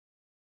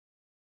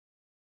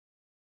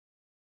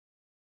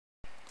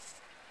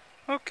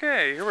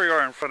Okay, here we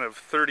are in front of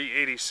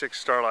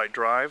 3086 Starlight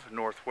Drive,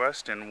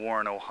 Northwest in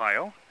Warren,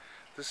 Ohio.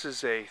 This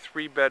is a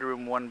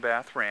 3-bedroom,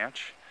 1-bath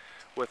ranch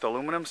with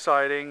aluminum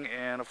siding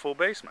and a full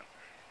basement.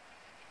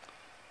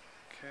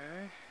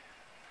 Okay,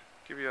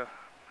 give you a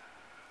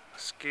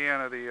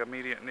scan of the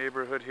immediate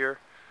neighborhood here.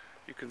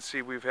 You can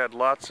see we've had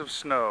lots of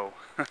snow.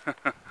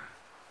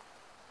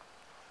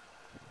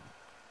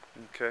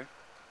 Okay.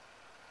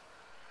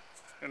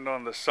 And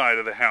on the side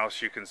of the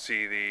house you can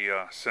see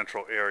the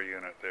central air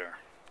unit there.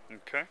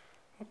 Okay.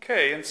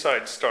 Okay,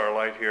 inside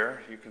Starlite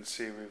here you can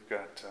see we've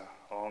got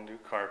all new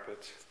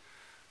carpet.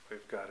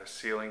 We've got a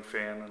ceiling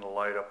fan and a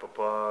light up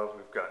above.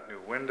 We've got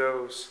new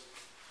windows.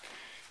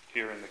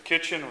 Here in the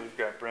kitchen we've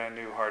got brand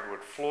new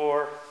hardwood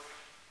floor.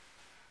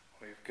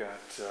 We've got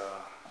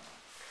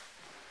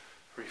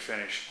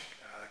refinished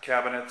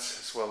cabinets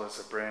as well as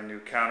a brand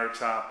new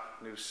countertop,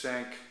 new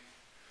sink,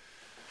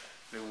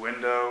 new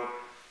window,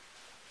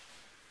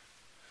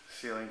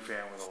 ceiling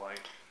fan with a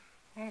light.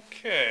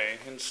 Okay,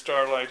 in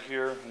Starlite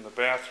here in the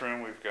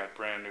bathroom we've got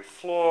brand new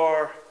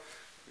floor,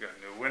 we've got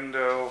new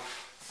window,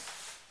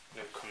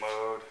 new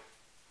commode,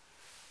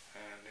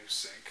 and new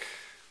sink.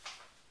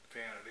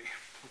 Vanity.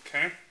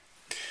 Okay.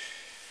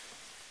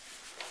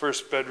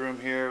 First bedroom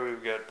here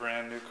we've got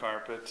brand new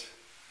carpet,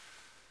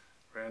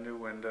 brand new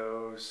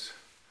windows,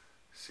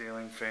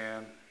 ceiling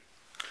fan.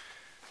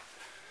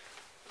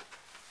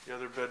 The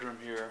other bedroom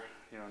here,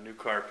 new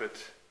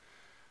carpet,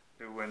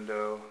 new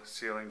window,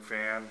 ceiling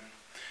fan.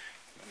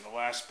 And the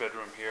last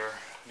bedroom here,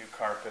 new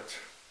carpet,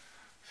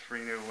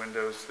 3 new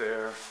windows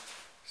there,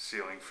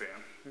 ceiling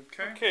fan.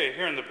 Okay,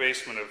 here in the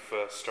basement of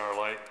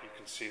Starlite, you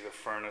can see the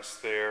furnace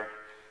there,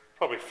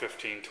 probably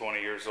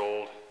 15-20 years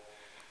old.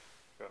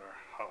 Got our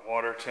hot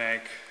water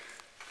tank.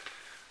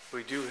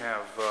 We do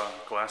have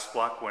glass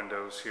block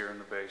windows here in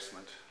the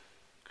basement.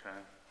 Okay,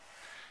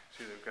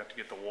 see they've got to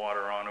get the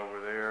water on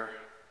over there.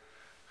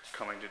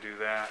 Coming to do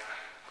that,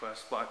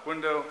 glass block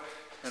window,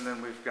 and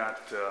then we've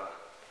got the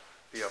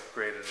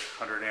upgraded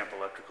 100 amp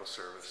electrical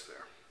service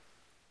there.